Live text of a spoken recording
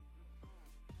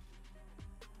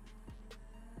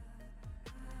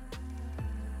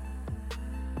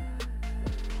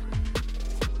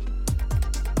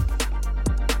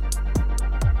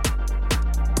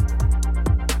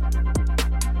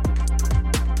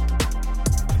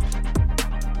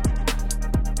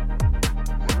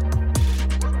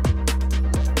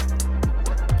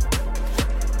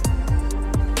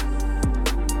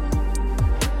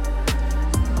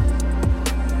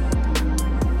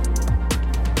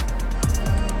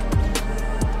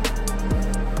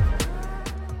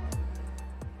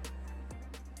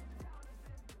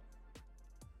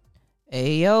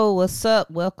Hey yo, what's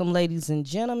up? Welcome, ladies and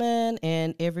gentlemen,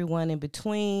 and everyone in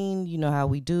between. You know how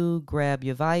we do. Grab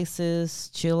your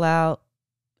vices, chill out,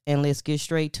 and let's get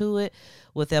straight to it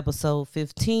with episode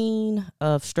 15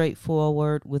 of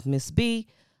Straightforward with Miss B,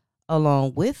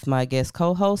 along with my guest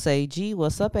co host, AG.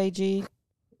 What's up, AG?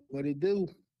 What it do?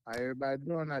 How everybody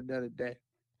doing out there today?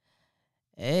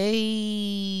 Hey,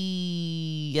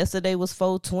 yesterday was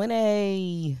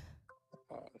 420.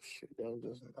 Oh shit, that was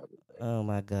just another day. Oh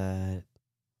my God.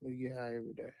 We get high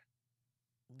every day.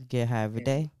 You get high every Any-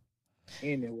 day.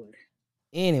 Anyway,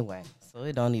 Anyway, so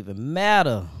it don't even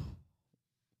matter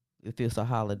if it's a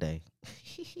holiday.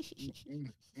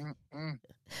 mm, mm, mm.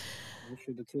 We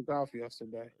should have took off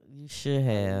yesterday. You should I was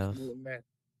have. doing that.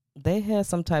 They had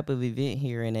some type of event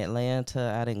here in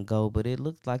Atlanta. I didn't go, but it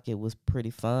looked like it was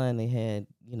pretty fun. They had,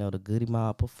 the Goody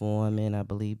Mob performing. I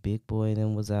believe Big Boy and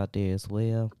them was out there as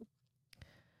well.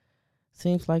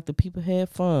 Seems like the people had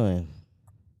fun.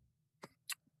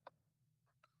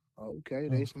 Okay,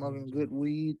 they smoking good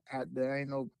weed out there. Ain't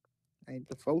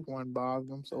the folk one bothering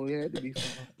them, so it had to be fun.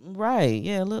 Right.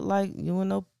 Yeah, it looked like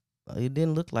it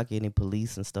didn't look like any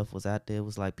police and stuff was out there. It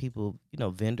was like people,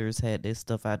 vendors had their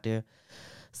stuff out there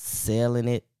selling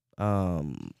it.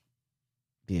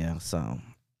 Yeah, so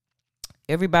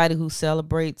everybody who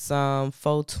celebrates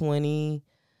 420,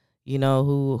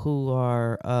 who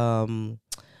are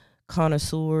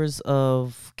connoisseurs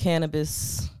of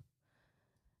cannabis,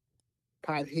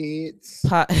 Potheads.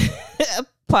 pot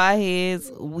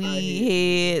potheads,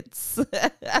 weed heads.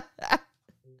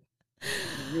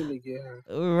 Really get high.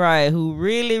 Right, who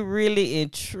really, really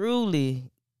and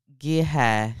truly get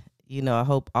high. I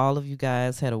hope all of you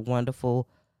guys had a wonderful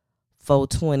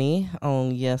 420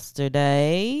 on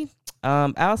yesterday.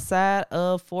 Outside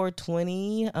of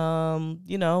 420,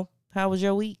 how was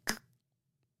your week?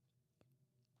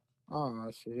 Oh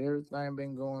shit, everything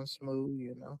been going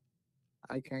smooth.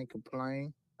 I can't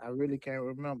complain. I really can't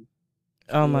remember.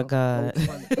 Oh my Well, God.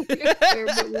 420.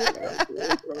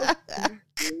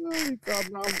 You caught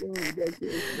me off guard with that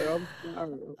question. I'm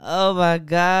sorry. Oh my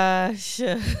gosh.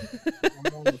 I'm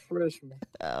on the freshman.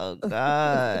 Oh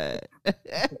God.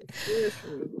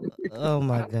 Freshman. Oh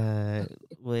my God.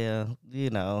 Well,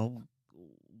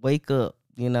 wake up,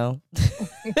 It'll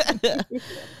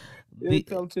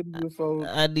come to me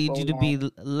I need before you to long. be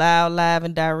loud, live,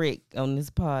 and direct on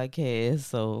this podcast.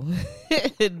 So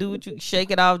do what you shake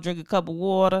it off, drink a cup of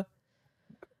water,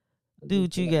 do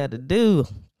what you gotta do.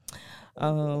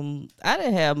 I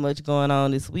didn't have much going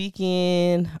on this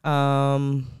weekend.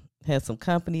 Had some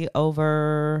company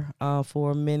over for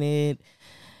a minute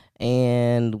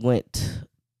and went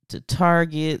to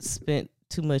Target, spent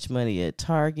too much money at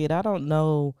Target. I don't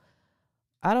know.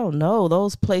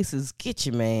 Those places get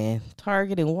you, man.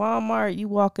 Target and Walmart, you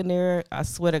walk in there. I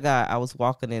swear to God, I was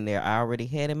walking in there. I already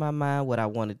had in my mind what I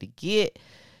wanted to get.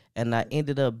 And I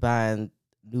ended up buying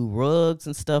new rugs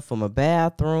and stuff for my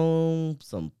bathroom,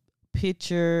 some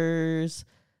pictures,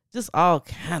 just all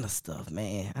kind of stuff,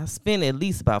 man. I spent at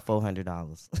least about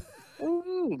 $400.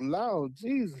 Ooh, Lord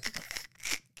Jesus.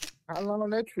 How long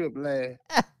that trip last?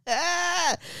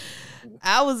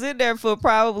 I was in there for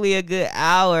probably a good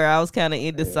hour. I was kind of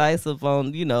indecisive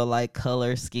on, like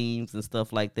color schemes and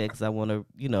stuff like that because I want to,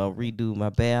 redo my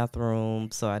bathroom.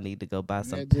 So I need to go buy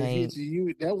some That just paint. hit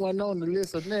you. That wasn't on the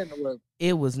list of nothing. Was it?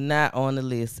 It was not on the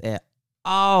list at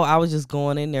all. I was just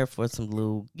going in there for some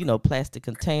little, plastic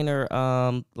container,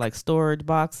 like storage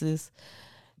boxes.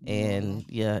 And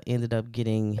yeah, ended up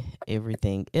getting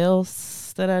everything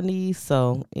else that I need.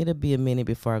 So it'll be a minute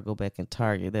before I go back in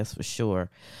Target. That's for sure.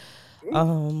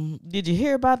 Did you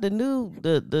hear about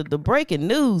the breaking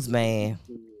news, man?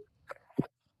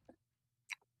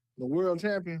 The world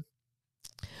champion.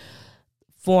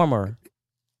 Former.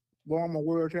 Former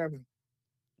world champion.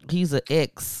 He's an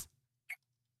ex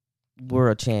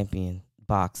world champion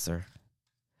boxer.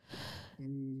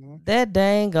 Mm-hmm. That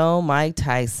dang on Mike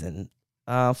Tyson.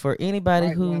 For anybody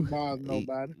Mike who won't bother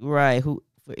nobody. right, who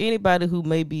for anybody who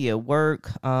may be at work,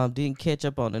 didn't catch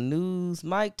up on the news,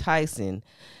 Mike Tyson,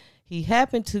 he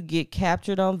happened to get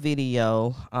captured on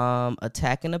video,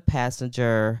 attacking a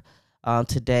passenger.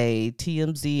 Today,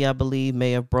 TMZ, I believe,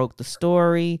 may have broke the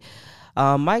story.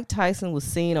 Mike Tyson was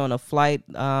seen on a flight.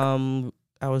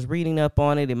 I was reading up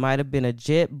on it. It might have been a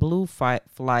JetBlue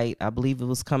flight. I believe it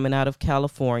was coming out of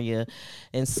California.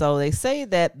 And so they say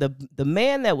that the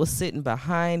man that was sitting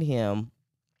behind him,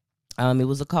 it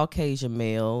was a Caucasian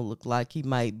male. Looked like he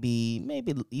might be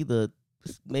maybe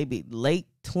late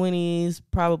 20s,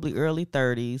 probably early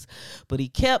 30s. But he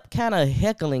kept kind of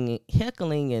heckling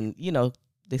and,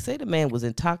 they say the man was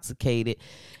intoxicated,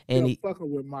 and Kept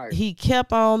fucking with Mike. he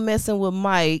kept on messing with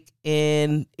Mike,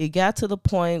 and it got to the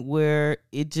point where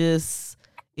it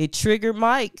triggered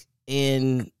Mike,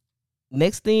 and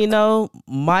next thing you know,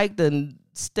 Mike then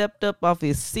stepped up off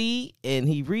his seat and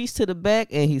he reached to the back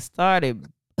and he started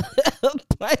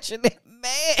punching that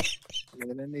man.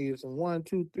 Yeah, that nigga some 1,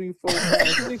 2, 3, 4, 5,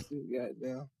 6.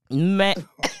 Goddamn. Man,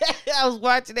 I was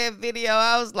watching that video.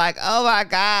 I was like, oh my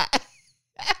God.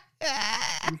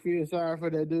 You feel sorry for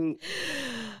that dude?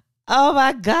 Oh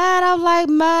my God. I'm like,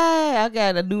 man, I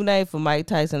got a new name for Mike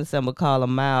Tyson. So I'm going to call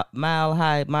him Mile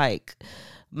High Mike.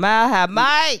 Mile High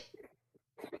Mike.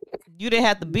 You didn't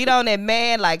have to beat on that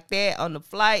man like that on the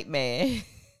flight, man.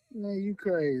 Man, you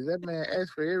crazy. That man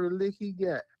asked for every lick he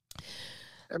got.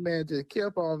 That man just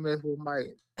kept on messing with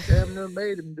Mike. Damn near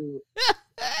made him do it.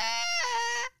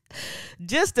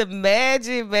 Just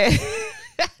imagine, man.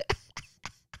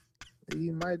 He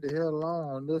might the hell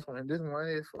alone on this one. This one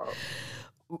ain't his fault.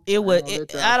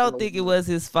 I don't think it was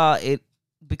his fault.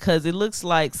 Because it looks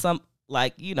like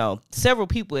several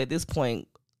people at this point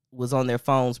was on their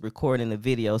phones recording the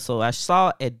video. So I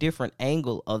saw a different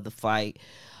angle of the fight.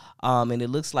 And it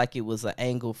looks like it was an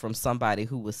angle from somebody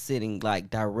who was sitting like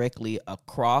directly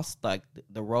across like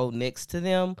the row next to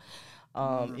them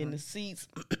in the seats.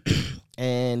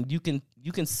 And you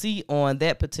can see on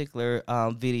that particular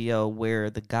video where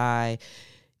the guy,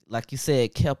 like you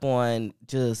said, kept on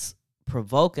just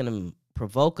provoking him,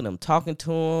 talking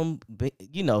to him,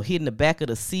 hitting the back of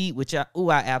the seat, which I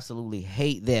absolutely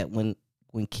hate that when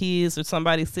kids or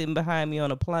somebody sitting behind me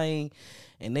on a plane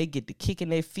and they get to kicking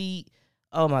their feet.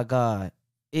 Oh my God.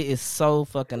 It is so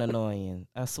fucking annoying.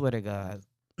 I swear to God.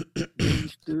 He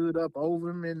stood up over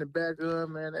him in the back of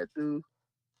him, man. That dude,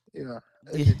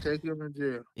 they should take him in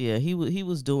jail. Yeah, he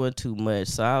was doing too much.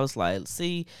 So I was like,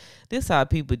 see, this how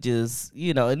people just,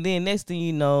 and then next thing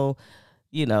you know,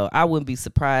 I wouldn't be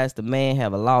surprised the man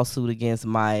have a lawsuit against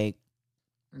Mike,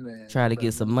 try to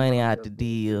get some money out the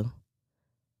deal.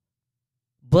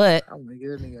 But I'm gonna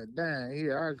get that nigga down.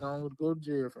 Yeah, I gonna go to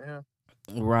jail for him.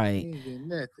 Right. He ain't getting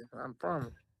nothing. I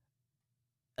promise.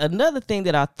 Another thing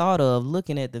that I thought of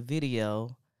looking at the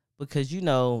video, because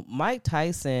Mike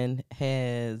Tyson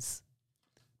has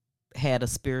had a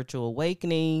spiritual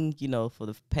awakening. For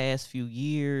the past few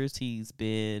years, he's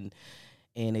been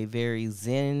in a very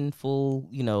zenful,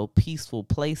 peaceful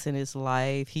place in his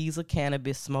life. He's a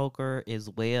cannabis smoker as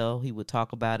well. He would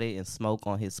talk about it and smoke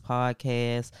on his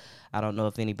podcast. I don't know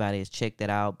if anybody has checked that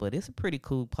out, but it's a pretty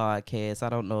cool podcast. I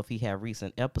don't know if he had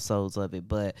recent episodes of it,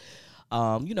 but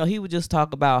he would just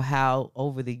talk about how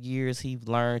over the years he's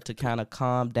learned to kind of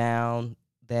calm down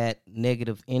that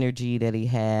negative energy that he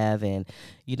have. And,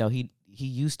 he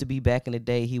used to be back in the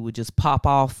day, he would just pop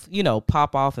off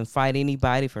and fight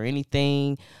anybody for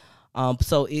anything.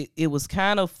 So it was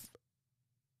kind of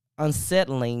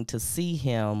unsettling to see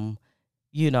him,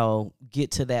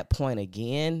 get to that point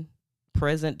again,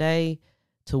 present day,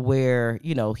 to where,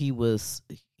 he was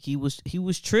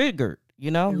triggered,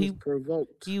 He was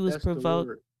provoked. He was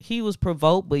provoked. He was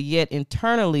provoked, but yet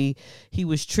internally he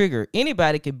was triggered.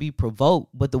 Anybody can be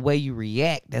provoked, but the way you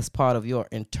react, that's part of your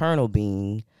internal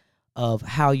being of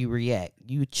how you react.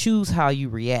 You choose how you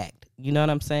react. You know what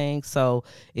I'm saying? So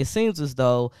it seems as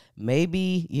though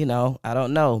maybe, I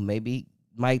don't know, maybe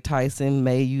Mike Tyson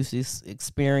may use this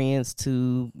experience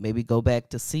to maybe go back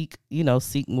to seek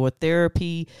more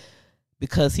therapy,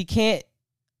 because he can't,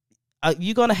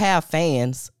 you're going to have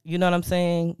fans, you know what I'm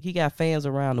saying? He got fans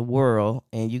around the world,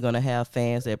 and you're going to have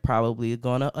fans that probably are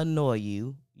going to annoy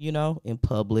you, in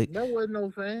public. That wasn't no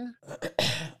fan.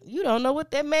 You don't know what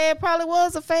that man probably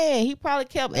was a fan. He probably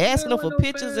kept asking him for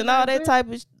pictures and all that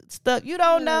type of stuff. You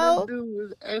don't know. That dude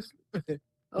was asking.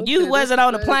 Okay, you wasn't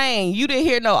on the plane. You didn't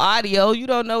hear no audio. You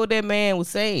don't know what that man was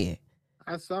saying.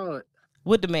 I saw it.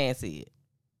 What the man said?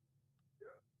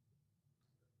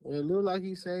 Well, it looked like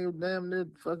he's saying damn near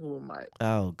fucking with Mike.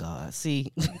 Oh, God.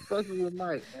 See? Fucking with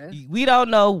Mike, man. We don't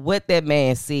know what that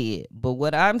man said, but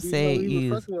what I'm saying he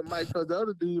is... was fucking with Mike, because the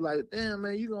other dude like, damn,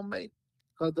 man, you gonna make...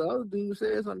 Because the other dude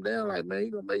said something damn like, man,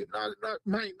 you gonna make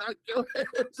Mike knock your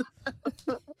ass.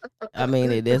 I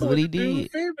mean, that's what he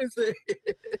did.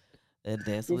 And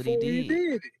that's what he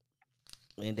did.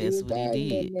 And that's what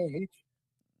he did.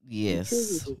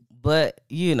 Yes. But,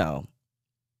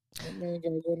 that man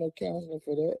gotta go no counseling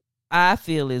for that. I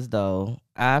feel as though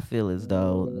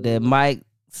that Mike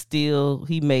still,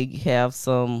 he may have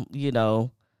some,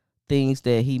 things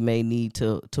that he may need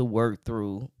to work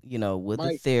through, with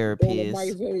Mike, a therapist.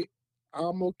 Mike say,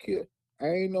 I'm gonna kill. I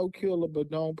ain't no killer, but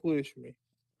don't push me.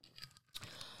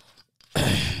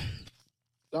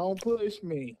 Don't push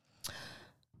me.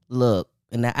 Look,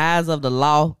 In the eyes of the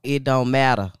law, it don't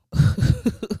matter.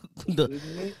 The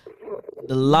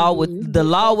law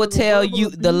would tell you.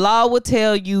 The law would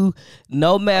tell you,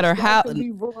 no matter how.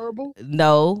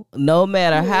 No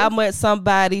matter how much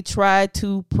somebody tried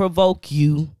to provoke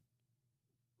you,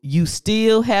 you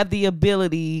still have the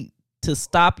ability to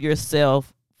stop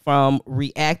yourself from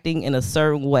reacting in a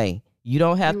certain way. You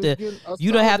don't have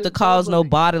to cause no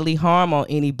bodily harm on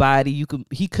anybody.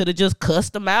 He could have just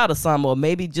cussed him out or something, or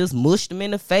maybe just mushed him in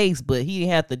the face, but he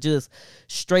didn't have to just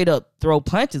straight up throw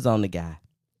punches on the guy.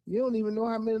 You don't even know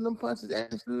how many of them punches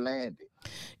actually landed.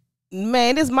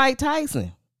 Man, it's Mike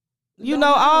Tyson. You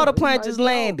know all the punches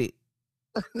landed.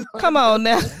 Come on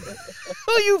now.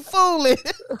 Who you fooling?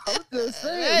 I'm just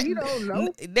saying, you don't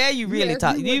know. Now you really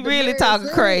talking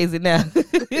crazy now.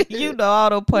 You know all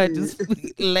the punches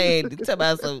landed. Talk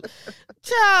about some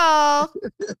child.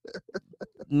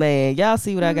 Man, y'all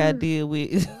see what I got to deal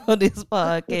with on this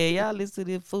podcast. Y'all listen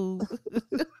to this fool.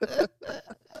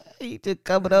 He just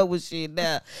coming up with shit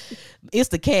now. It's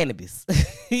the cannabis.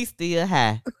 He's still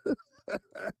high.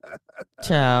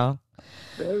 Child.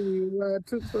 That's why it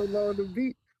took so long to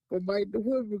beat for Mike the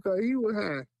Hood, because he was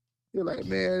high. You're like,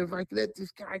 man, if I let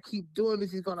this guy keep doing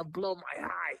this, he's gonna blow my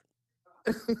high.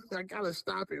 I gotta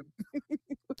stop him.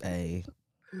 Hey.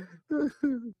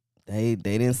 They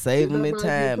didn't save him in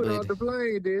time, but on the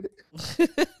plane, did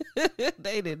it?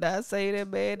 They did not save that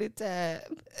man in time.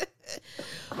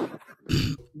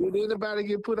 Did anybody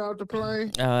get put out the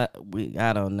plane? I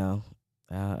don't know.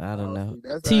 I don't know.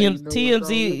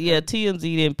 TMZ, TMZ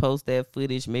didn't post that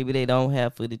footage. Maybe they don't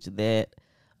have footage of that,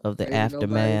 of the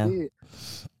aftermath. Ain't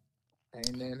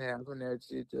nothing happened. That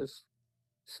shit just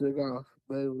shook off.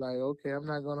 But it was like, okay, I'm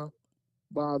not gonna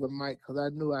bother Mike, because I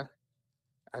knew I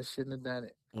shouldn't have done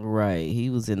it. Right, he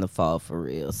was in the fall for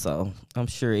real. So I'm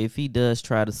sure if he does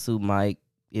try to sue Mike,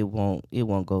 it won't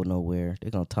go nowhere.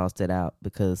 They're gonna toss that out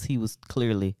because he was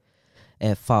clearly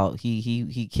at fault.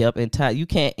 He kept you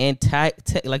can't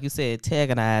like you said,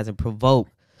 antagonize and provoke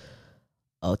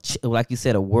like you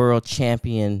said, a world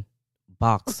champion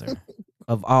boxer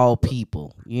of all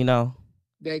people, you know?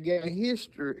 That got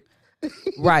history.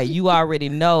 Right, you already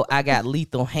know I got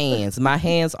lethal hands. My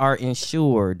hands are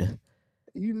insured.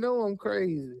 You know I'm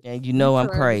crazy. And you know I'm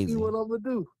crazy. To see what I'm gonna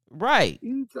do. Right.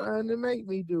 You trying to make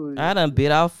me do it. I done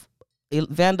bit off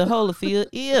Vander Holyfield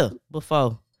ear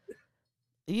before.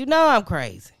 You know I'm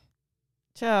crazy.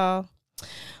 Ciao.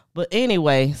 But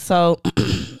anyway, so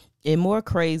in more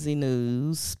crazy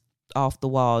news, off the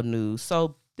wall news.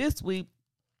 So this week,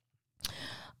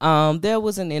 there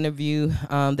was an interview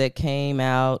that came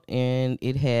out, and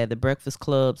it had the Breakfast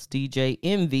Club's DJ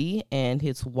Envy and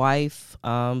his wife,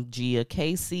 Gia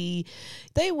Casey.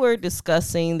 They were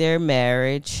discussing their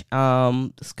marriage.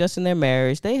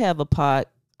 They have a pod.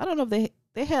 I don't know if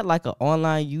they had like an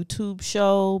online YouTube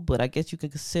show, but I guess you can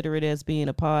consider it as being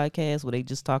a podcast where they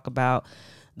just talk about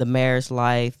the marriage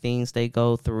life, things they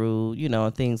go through, you know,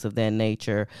 and things of that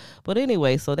nature. But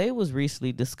anyway, so they was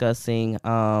recently discussing,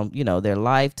 you know, their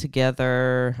life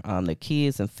together, their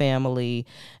kids and family.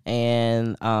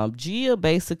 And Gia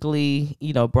basically,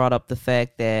 you know, brought up the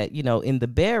fact that, you know, in the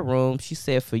bedroom, she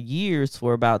said for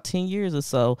about 10 years or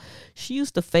so, she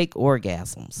used to fake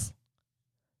orgasms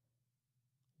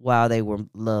while they were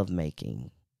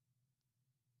lovemaking.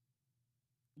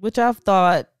 Which I've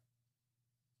thought,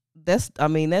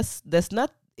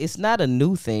 it's not a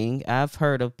new thing. I've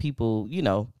heard of people, you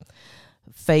know,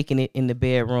 faking it in the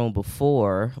bedroom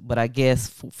before, but I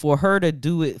guess for her to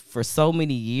do it for so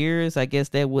many years, I guess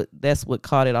that's what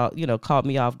caught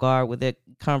me off guard with that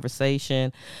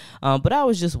conversation. But I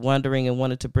was just wondering and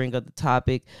wanted to bring up the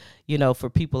topic, you know, for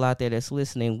people out there that's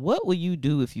listening. What would you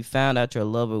do if you found out your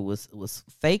lover was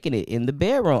faking it in the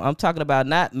bedroom? I'm talking about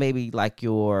not maybe like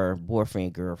your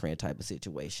boyfriend, girlfriend type of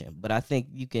situation, but I think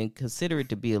you can consider it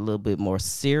to be a little bit more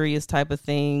serious type of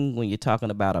thing when you're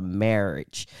talking about a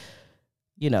marriage.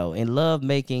 You know, in love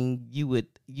making, you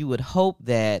would hope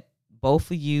that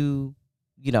both of you,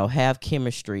 you know, have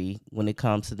chemistry when it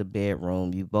comes to the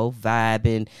bedroom. You both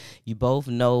vibing, you both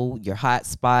know your hot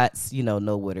spots, you know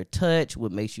where to touch,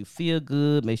 what makes you feel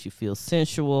good, makes you feel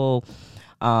sensual.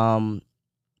 But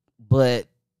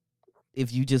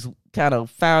if you just kind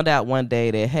of found out one day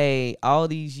that, hey, all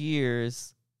these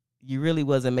years you really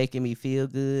wasn't making me feel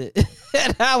good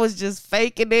and I was just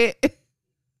faking it,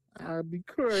 I'd be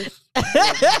crushed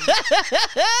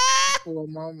for a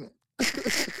moment.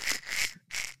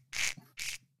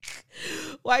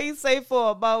 Why you say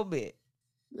for a moment?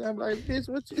 I'm like, bitch,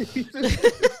 what you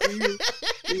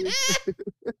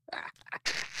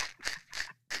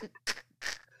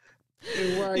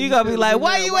You gonna be like,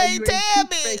 why you ain't tell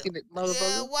me? Faking it,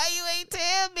 motherfucker. Why you ain't tell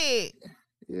damn it.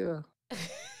 Yeah.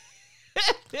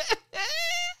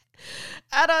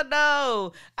 I don't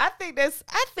know. I think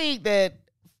that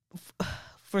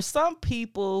for some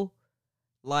people,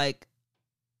 like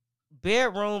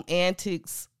bedroom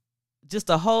antics, just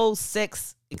a whole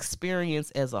sex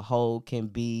experience as a whole can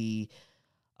be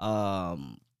a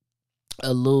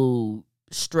little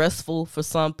stressful for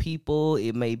some people.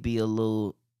 It may be a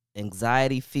little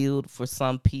anxiety filled for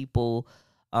some people.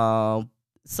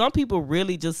 Some people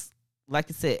really just, like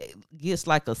I said, gets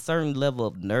like a certain level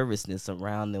of nervousness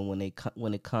around them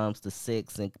when it comes to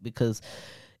sex, and because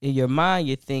in your mind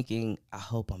you're thinking, I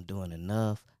hope I'm doing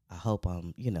enough. I hope I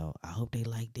hope they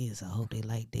like this. I hope they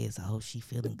like this. I hope she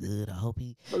feeling good. I hope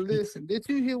But listen, did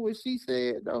you hear what she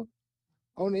said though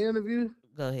on the interview?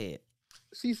 Go ahead.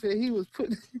 She said he was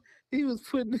putting he was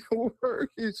putting in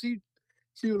work, and she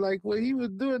was like, well, he was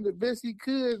doing the best he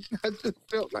could. I just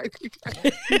felt like he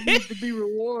needs to be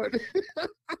rewarded.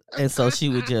 And so she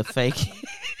would just fake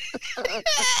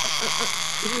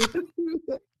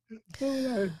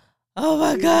it. Oh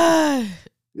my God.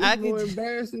 It's more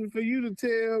embarrassing for you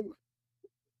to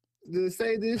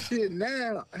say this shit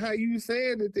now, how you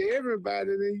saying it to everybody,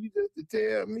 than you just to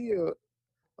tell me,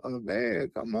 oh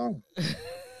man, come on.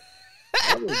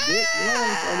 I was dead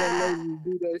long for that lady to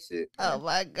do that shit. Man. Oh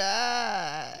my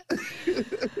God.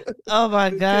 Oh my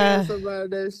God. Tell somebody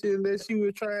that shit unless she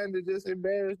was trying to just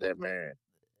embarrass that man.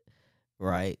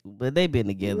 Right. But they've been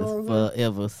together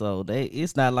forever, so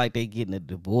it's not like they getting a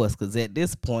divorce, because at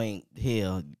this point,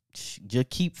 hell, just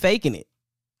keep faking it.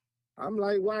 I'm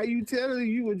like, why you telling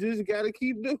you would just gotta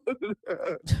keep doing it?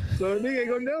 So a nigga ain't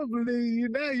gonna never believe you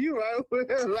now. You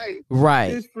like,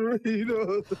 right. For,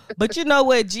 But you know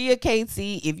what, Gia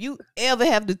KC, if you ever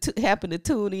have to happen to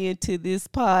tune into this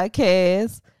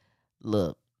podcast,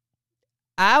 look,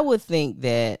 I would think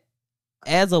that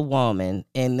as a woman,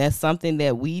 and that's something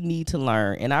that we need to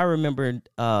learn. And I remember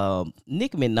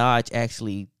Nicki Minaj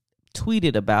actually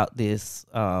tweeted about this,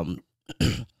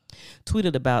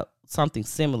 tweeted about something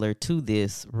similar to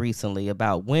this recently,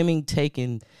 about women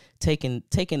taking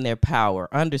their power,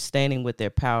 understanding what their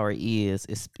power is,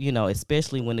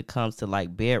 especially when it comes to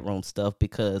like bedroom stuff,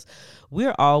 because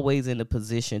we're always in a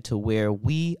position to where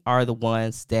we are the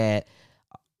ones that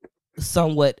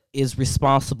somewhat is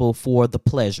responsible for the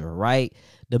pleasure, right?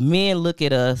 The men look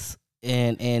at us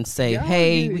and say,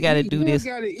 hey, we got to do this.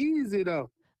 You got it easy though.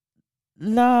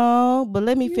 No, but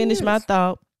let me finish my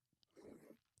thought.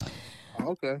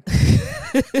 Okay.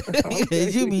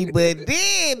 You be but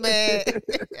then, man.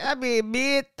 I mean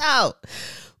mid thought.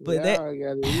 But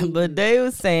they were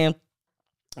saying,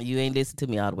 you ain't listen to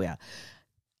me all the way out.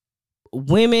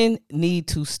 Women need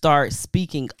to start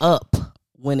speaking up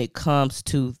when it comes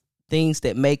to things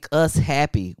that make us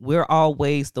happy. We're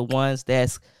always the ones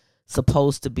that's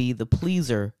supposed to be the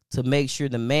pleaser, to make sure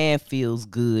the man feels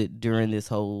good during this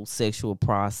whole sexual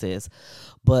process.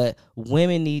 But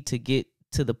women need to get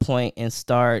to the point and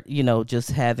start,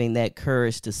 just having that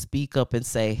courage to speak up and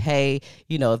say, hey,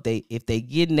 if they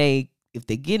getting the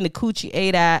coochie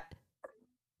ate out,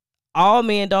 all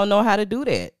men don't know how to do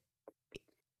that.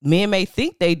 Men may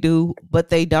think they do, but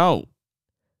they don't.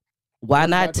 Why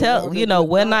not tell,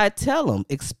 why not tell him?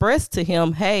 Express to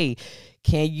him, hey,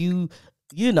 can you,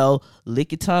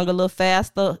 lick your tongue a little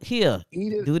faster? Here,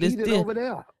 do this. Eat it over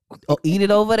there. Oh, eat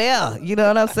it over there. You know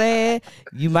what I'm saying?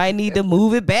 You might need to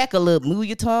move it back a little, move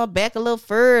your tongue back a little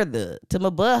further to my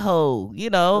butthole.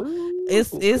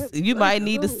 It's you might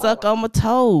need to suck on my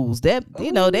toes. That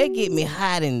that get me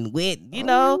hot and wet.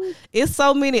 It's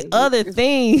so many other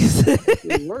things.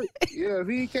 Yeah, if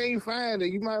he can't find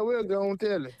it, you might well go and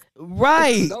tell him.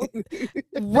 Right.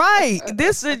 Right.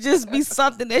 This should just be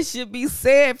something that should be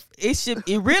said.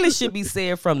 It really should be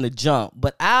said from the jump.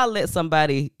 But I'll let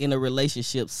somebody in a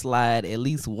relationship slide at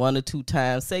least 1 or 2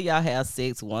 times. Say y'all have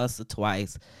sex once or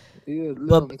twice. Yeah,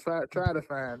 try to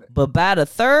find it. But by the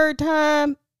 3rd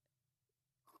time,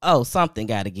 something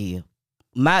gotta give.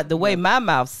 The way my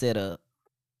mouth set up,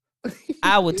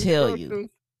 I would tell you.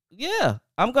 Yeah.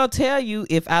 I'm gonna tell you,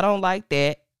 if I don't like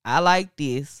that, I like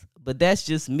this. But that's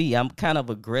just me. I'm kind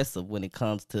of aggressive when it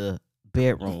comes to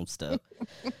bedroom stuff.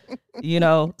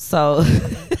 So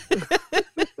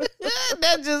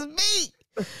that's just me.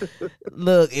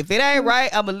 Look, if it ain't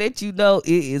right, I'm going to let you know it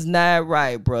is not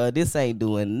right, bro. This ain't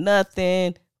doing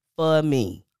nothing for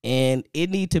me. And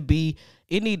it need to be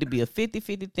a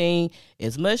 50-50 thing.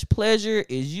 As much pleasure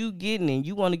as you getting and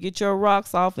you want to get your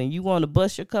rocks off and you want to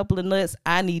bust your couple of nuts,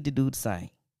 I need to do the same.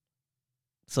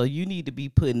 So you need to be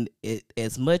putting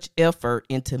as much effort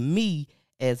into me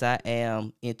as I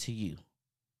am into you.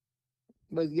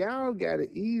 But y'all got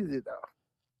it easy though.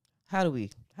 How do we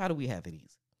have it easy?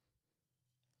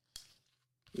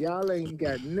 Y'all ain't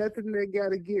got nothing that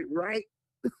gotta get right.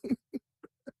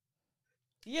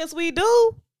 Yes, we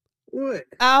do. What?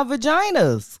 Our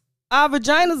vaginas. Our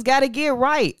vaginas got to get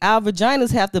right. Our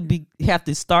vaginas have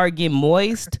to start getting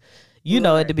moist. You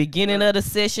know, at the beginning of the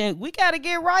session, we got to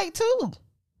get right too.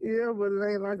 Yeah, but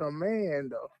it ain't like a man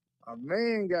though. A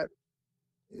man got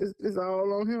it's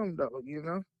all on him though. You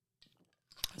know.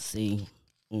 See,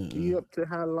 you up to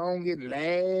how long it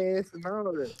lasts and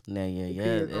all that.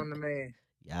 Depends on the man.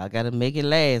 Y'all got to make it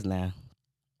last now.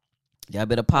 Y'all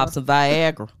better pop some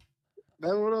Viagra.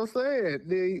 That's what I'm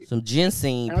saying. Some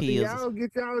ginseng after pills. Y'all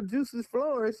get y'all juices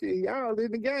flowing, shit. Y'all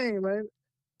in the game, man.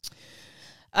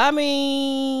 I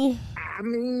mean,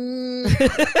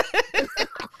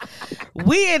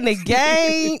 we in the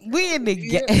game. We in the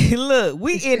game. Look,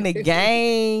 we in the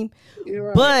game.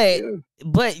 Right,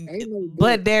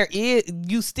 but there is.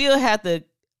 You still have to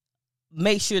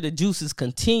make sure the juices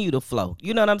continue to flow.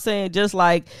 You know what I'm saying? Just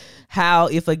like how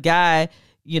if a guy,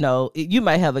 you know, you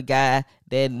might have a guy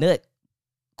that nut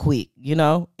quick, you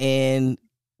know, and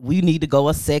we need to go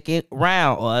a second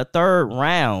round or a third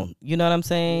round. You know what I'm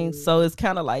saying? So it's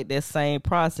kind of like that same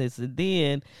process. And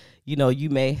then, you know, you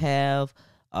may have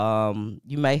a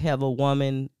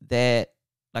woman that,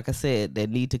 like I said,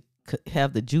 that need to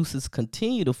have the juices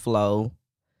continue to flow,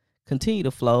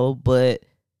 but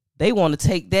they want to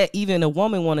take that, even a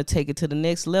woman want to take it to the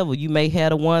next level. You may have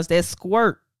the ones that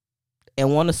squirt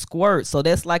and want to squirt. So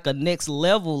that's like a next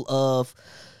level of,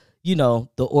 you know,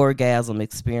 the orgasm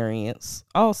experience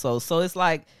also. So it's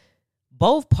like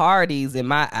both parties, in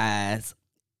my eyes,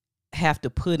 have to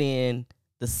put in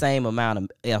the same amount of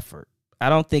effort. I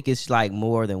don't think it's like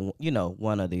more than, you know,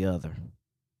 one or the other.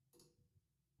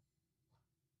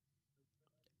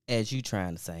 As you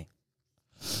trying to say.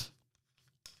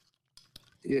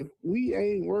 If we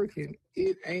ain't working,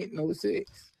 it ain't no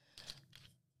sex.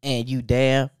 And you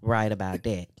damn right about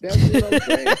that. That's what I'm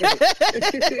saying.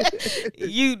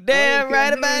 You damn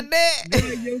right about that.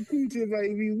 Your coochie,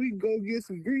 baby. We can go get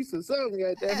some grease or something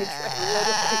like that.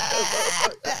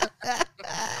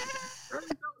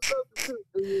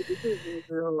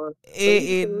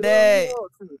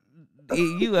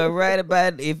 You are right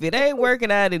about it. If it ain't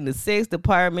working out in the sex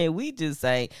department, we just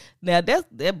ain't. Now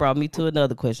that brought me to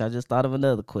another question. I just thought of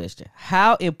another question.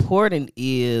 How important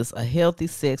is a healthy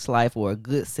sex life or a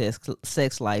good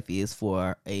sex life is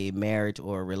for a marriage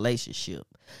or a relationship?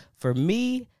 For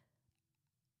me,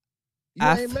 you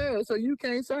ain't married, so you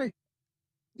can't say.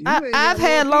 I've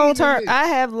had long-term. I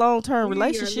have long-term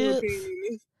relationships.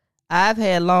 I've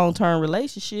had long-term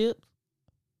relationships.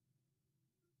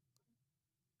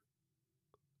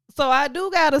 So I do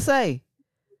gotta say,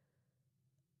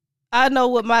 I know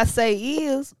what my say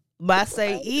is. My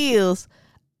say is,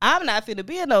 I'm not finna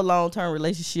be in no long-term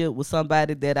relationship with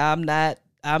somebody that I'm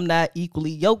not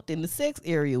equally yoked in the sex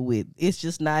area with. It's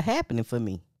just not happening for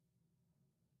me.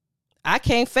 I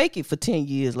can't fake it for 10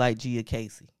 years like Gia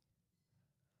Casey.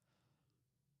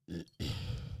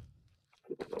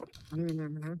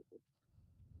 Mm-hmm.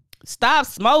 Stop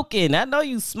smoking. I know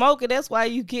you smoking. That's why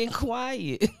you getting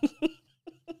quiet.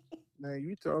 Man,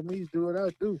 you told me to do what I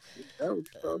do. That was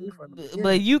you told me from the beginning.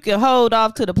 But you can hold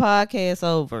off to the podcast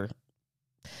over.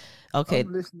 Okay.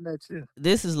 I'm listening at you.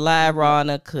 This is live, raw, and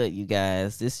uncut, you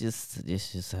guys. This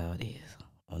just how it is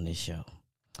on this show.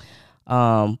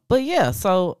 But yeah,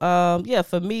 so yeah,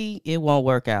 for me, it won't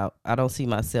work out. I don't see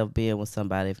myself being with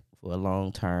somebody for a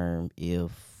long term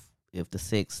if the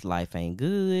sex life ain't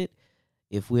good.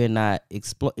 If we're not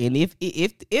and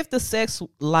if the sex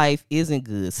life isn't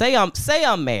good, say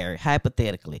I'm married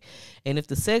hypothetically, and if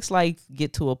the sex life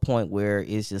get to a point where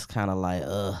it's just kind of like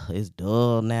it's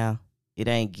dull now, it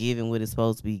ain't giving what it's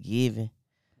supposed to be giving,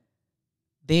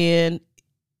 then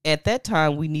at that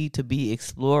time we need to be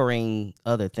exploring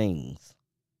other things.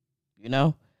 You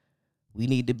know, we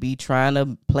need to be trying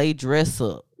to play dress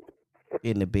up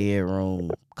in the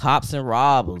bedroom, cops and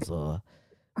robbers, or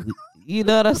you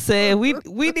know what I'm saying?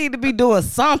 We need to be doing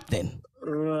something.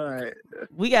 Right.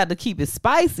 We got to keep it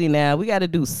spicy now. We got to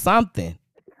do something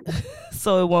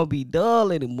so it won't be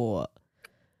dull anymore.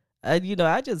 You know,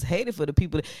 I just hate it for the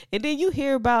people. And then you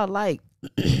hear about like,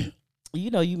 you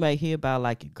know, you might hear about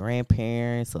like your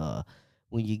grandparents or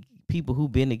when you people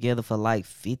who've been together for like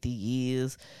 50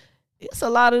 years. It's a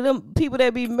lot of them people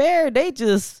that be married.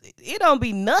 It don't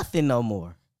be nothing no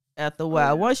more. After a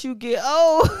while, once you get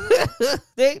old,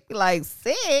 they be like,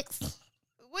 sex?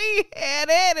 We had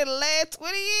that in the last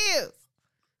 20 years.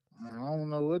 I don't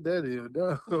know what that is,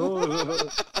 though.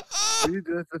 We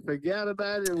just forgot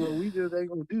about it. Well, we just ain't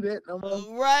going to do that no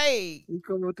more. Right. We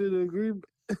come up to the agreement.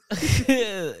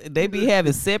 They be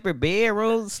having separate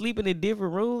bedrooms, sleeping in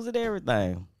different rooms and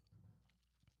everything.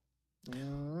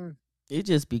 Mm-hmm. It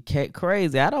just be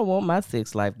crazy. I don't want my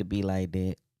sex life to be like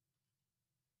that.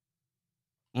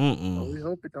 Well, we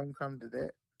hope it don't come to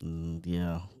that.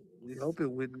 Yeah. We hope it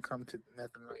wouldn't come to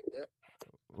nothing like that.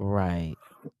 Right.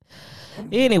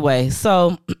 Anyway,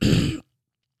 so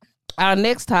our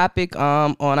next topic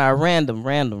on our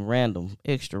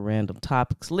extra random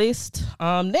topics list.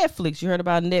 Netflix. You heard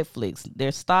about Netflix.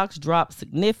 Their stocks dropped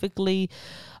significantly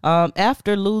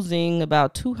after losing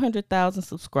about 200,000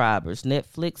 subscribers.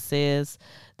 Netflix says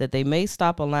that they may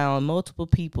stop allowing multiple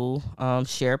people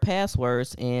share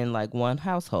passwords in like one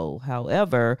household.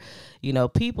 However,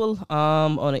 people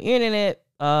on the internet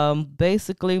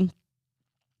basically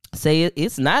say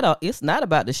it's not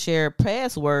about the shared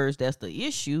passwords that's the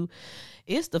issue.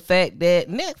 It's the fact that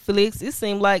Netflix, it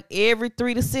seemed like every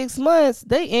 3 to 6 months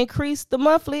they increase the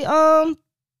monthly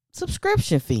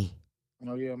subscription fee.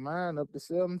 Oh yeah, mine up to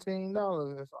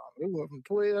 $17. It went from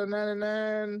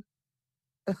 $12.99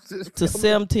 to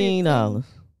 $17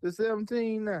 to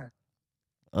 $17 now.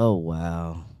 Oh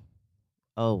wow.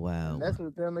 And that's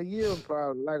within a year,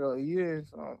 probably like a year and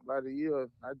something, like a year.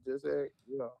 I just said,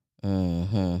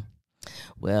 Mm-hmm.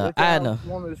 Well, what I y'all know.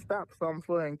 want to stop something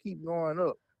for and keep going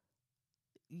up.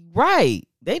 Right.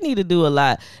 They need to do a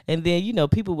lot. And then,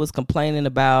 people was complaining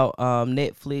about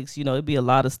Netflix. It'd be a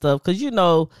lot of stuff. Because,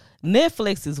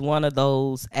 Netflix is one of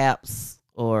those apps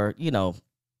or,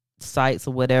 sites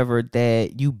or whatever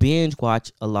that you binge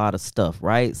watch a lot of stuff,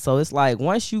 right? So it's like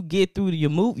once you get through to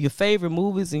your favorite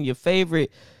movies and your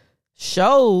favorite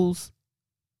shows,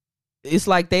 it's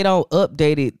like they don't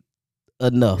update it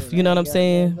enough. Yeah, You know what I'm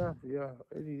saying? Yeah,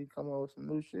 they need to come up with some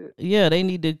new shit. Yeah, they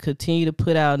need to continue to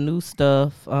put out new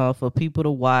stuff for people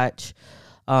to watch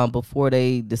before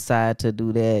they decide to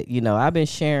do that. I've been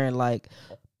sharing like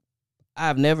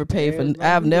I've never paid for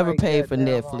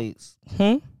Netflix.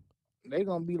 They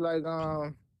gonna be like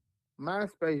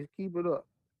MySpace. Keep it up.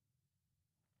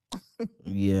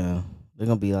 Yeah, they're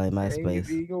gonna be like MySpace.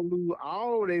 They gonna lose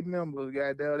all their members.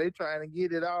 Goddamn, they trying to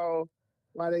get it all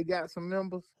while they got some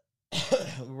members.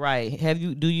 Right.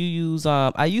 Do you use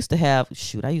I used to have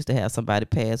somebody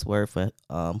password for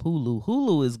Hulu.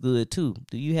 Hulu is good too.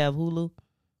 Do you have Hulu?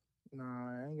 No,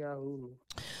 I ain't got Hulu.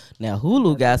 Now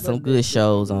Hulu got some good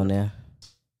shows on there.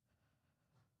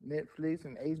 Netflix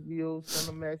and HBO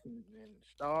Cinemax and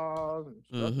Stars and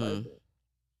stuff like that.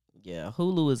 Yeah,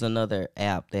 Hulu is another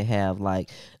app that have like,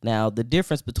 now the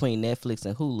difference between Netflix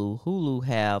and Hulu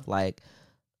have like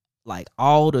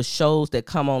all the shows that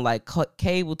come on like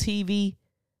cable TV,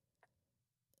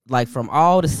 like from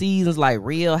all the seasons, like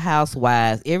Real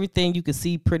Housewives, everything you can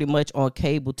see pretty much on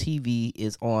cable TV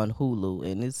is on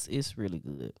Hulu, and it's really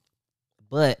good.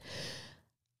 But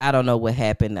I don't know what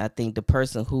happened. I think the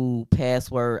person who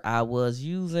password I was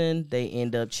using, they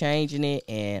end up changing it,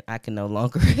 and I can no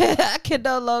longer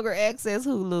access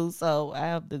Hulu. So I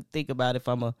have to think about if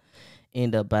I'm gonna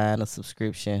end up buying a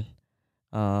subscription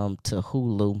to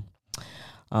Hulu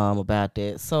about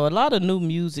that. So a lot of new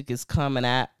music is coming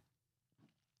out.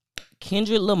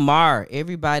 Kendrick Lamar,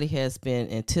 everybody has been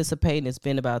anticipating. It's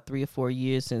been about 3 or 4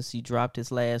 years since he dropped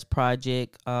his last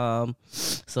project.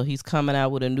 So he's coming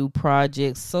out with a new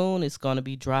project soon. It's going to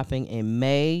be dropping in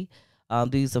May.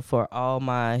 These are for all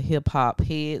my hip hop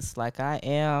heads like I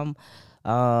am.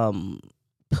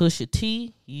 Pusha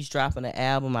T, he's dropping an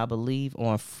album, I believe,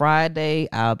 on Friday.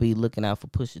 I'll be looking out for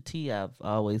Pusha T. I've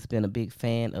always been a big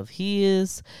fan of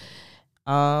his.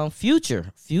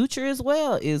 Future as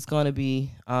well is going to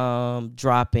be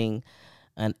dropping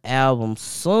an album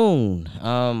soon.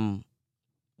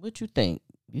 What you think?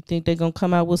 You think they're going to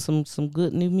come out with some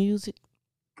good new music?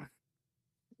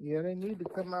 Yeah, they need to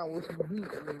come out with some heat.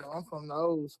 I'm from the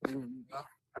old school,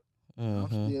 I'm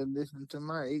still listening to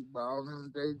my 8-Ball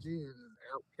and JG and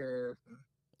Outkast.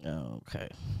 Okay.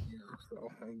 Yeah,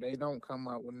 so if they don't come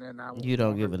out with that, I won't. You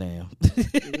don't give a damn.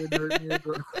 It wouldn't hurt me at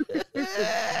all.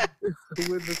 It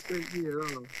wouldn't affect me at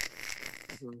all.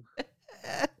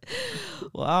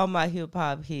 Well, all my hip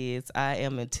hop heads, I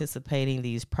am anticipating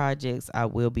these projects. I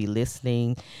will be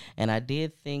listening, and I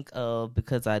did think of,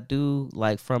 because I do,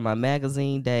 like, from my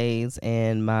magazine days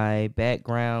and my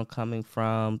background coming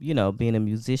from, being a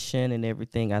musician and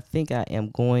everything, I think I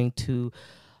am going to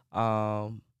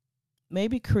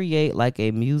maybe create like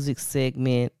a music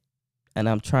segment, and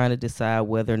I'm trying to decide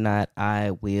whether or not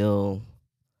I will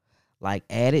like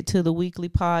add it to the weekly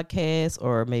podcast,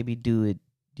 or maybe do it,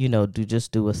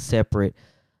 do a separate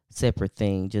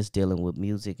thing, just dealing with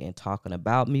music and talking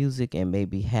about music, and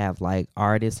maybe have like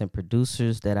artists and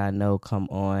producers that I know come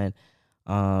on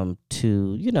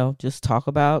to, just talk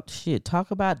about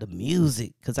the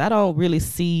music. Cause I don't really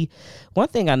see, one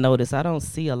thing I noticed, I don't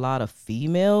see a lot of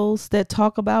females that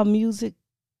talk about music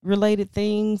related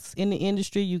things in the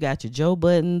industry. You got your Joe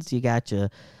Buttons, you got your,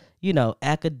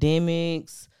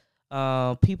 academics,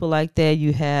 people like that.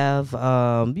 You have,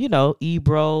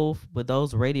 Ebro with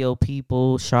those radio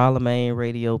people, Charlemagne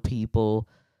radio people.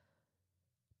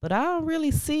 But I don't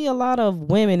really see a lot of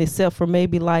women except for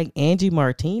maybe like Angie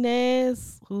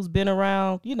Martinez, who's been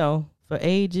around, for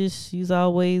ages. She's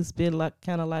always been like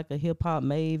kind of like a hip hop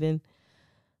maven.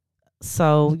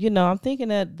 So, I'm thinking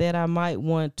that I might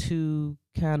want to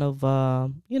kind of,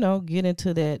 get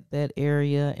into that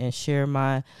area and share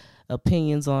my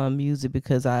opinions on music,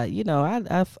 because I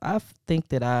think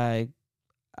that I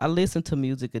listen to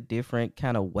music a different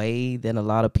kind of way than a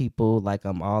lot of people. Like,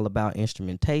 I'm all about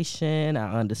instrumentation.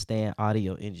 I understand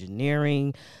audio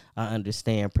engineering. I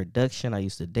understand production. I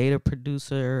used to date a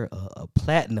producer, a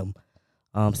platinum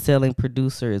selling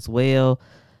producer as well.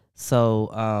 So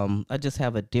I just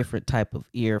have a different type of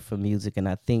ear for music. And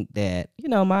I think that,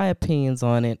 my opinions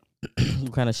on it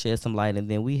will kind of shed some light. And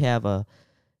then we have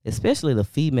especially the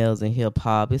females in hip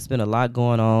hop. It's been a lot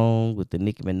going on with the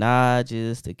Nicki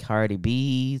Minaj's, the Cardi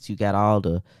B's. You got all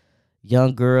the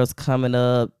young girls coming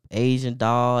up, Asian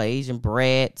Doll, Asian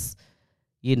Brats,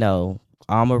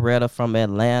 Amaretta from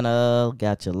Atlanta,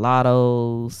 got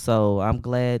Gelato. So I'm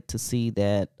glad to see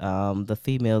that the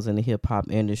females in the hip hop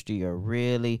industry are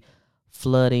really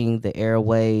flooding the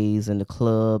airways and the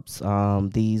clubs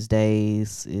these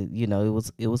days.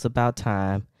 It was about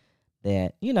time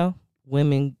that,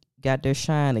 women got their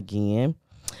shine again.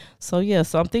 So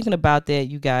I'm thinking about that,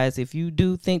 you guys. If you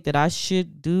do think that I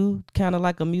should do kind of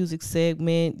like a music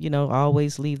segment,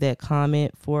 always leave that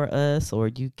comment for us, or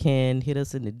you can hit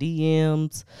us in the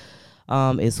DMs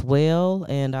as well,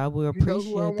 and I will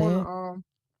appreciate that.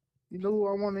 You know who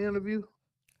I want to interview?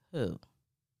 Who?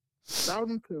 Salt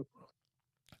and Pepper.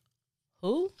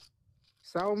 Who?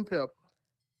 Salt and Pepper.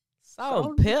 Salt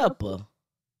and Pepper.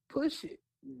 Push it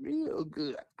real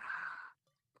good.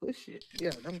 Push it.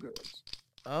 Yeah, them girls.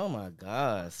 Oh my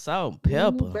God, Salt and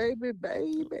Pepper. Ooh, baby.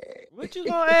 What you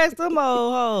gonna ask them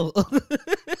old hoes?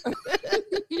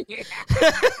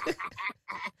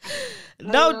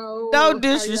 No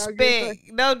disrespect.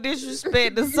 No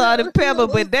disrespect to Salt and Pepper,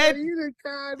 but that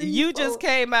you just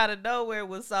came out of nowhere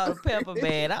with Salt and Pepper,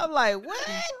 man. I'm like, what?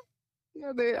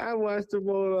 Yeah, I watched them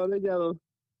all.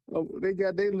 They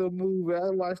got their little movie. I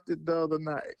watched it the other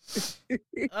night.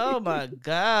 Oh my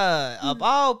God! Of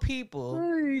all people,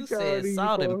 you said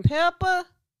Salt and Pepper.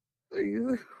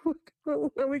 When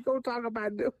we gonna talk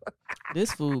about them?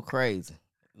 This fool crazy.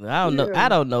 I don't know. I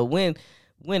don't know when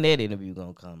that interview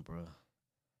gonna come, bro.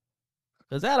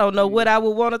 Because I don't know what I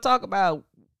would want to talk about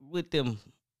with them.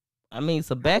 I mean,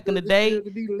 so back in the day,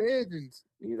 to be legends.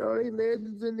 They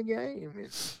legends in the game.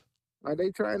 Are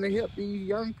they trying to help these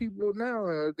young people now?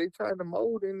 Are they trying to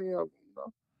mold in there?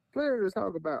 Plenty to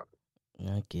talk about.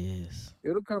 I guess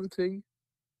it'll come to you.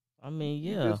 I mean,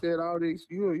 yeah. You just said all this.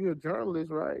 You're a journalist,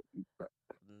 right?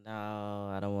 No,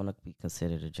 I don't want to be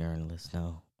considered a journalist.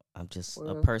 No, I'm just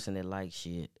a person that likes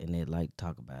shit and that like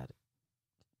talk about it.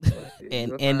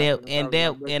 and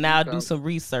I'll do some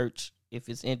research if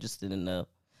it's interesting enough.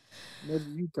 Maybe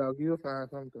you talk, you'll find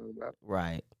something about it.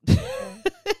 Right.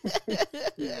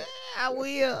 I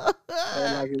will.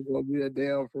 Like it's gonna be a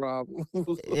damn problem.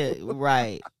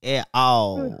 Right. At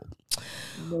all.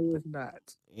 No, it's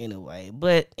not.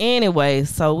 Anyway,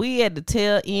 so we at the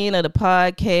tail end of the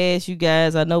podcast, you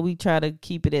guys. I know we try to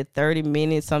keep it at 30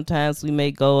 minutes. Sometimes we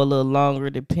may go a little longer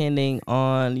depending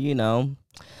on, the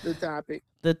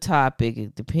topic.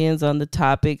 It depends on the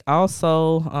topic.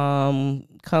 Also,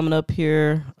 coming up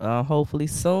here, hopefully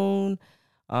soon,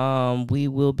 we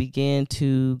will begin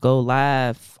to go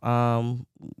live,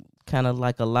 kind of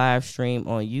like a live stream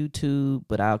on YouTube,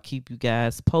 but I'll keep you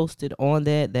guys posted on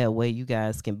that. That way you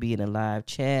guys can be in a live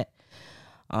chat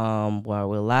while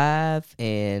we're live.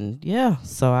 And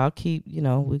so I'll keep,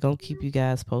 we're going to keep you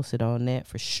guys posted on that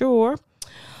for sure.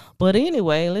 But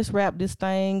anyway, let's wrap this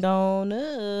thing on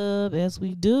up as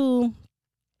we do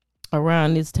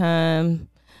around this time.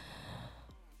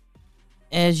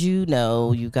 As you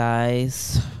know, you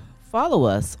guys, follow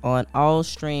us on all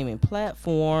streaming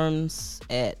platforms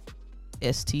at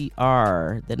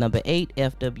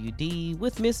STR8FWD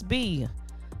with Miss B.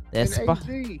 That's at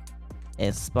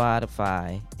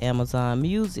Spotify, Amazon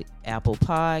Music, Apple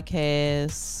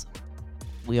Podcasts.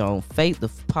 We on the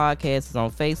podcast is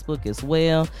on Facebook as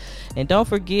well. And don't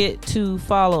forget to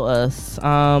follow us,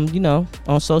 on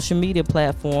social media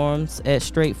platforms at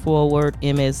Straightforward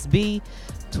MSB.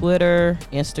 Twitter,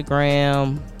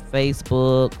 Instagram,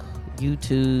 Facebook,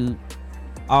 YouTube,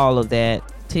 all of that,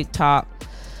 TikTok.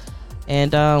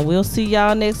 And we'll see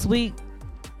y'all next week.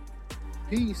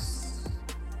 Peace.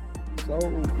 So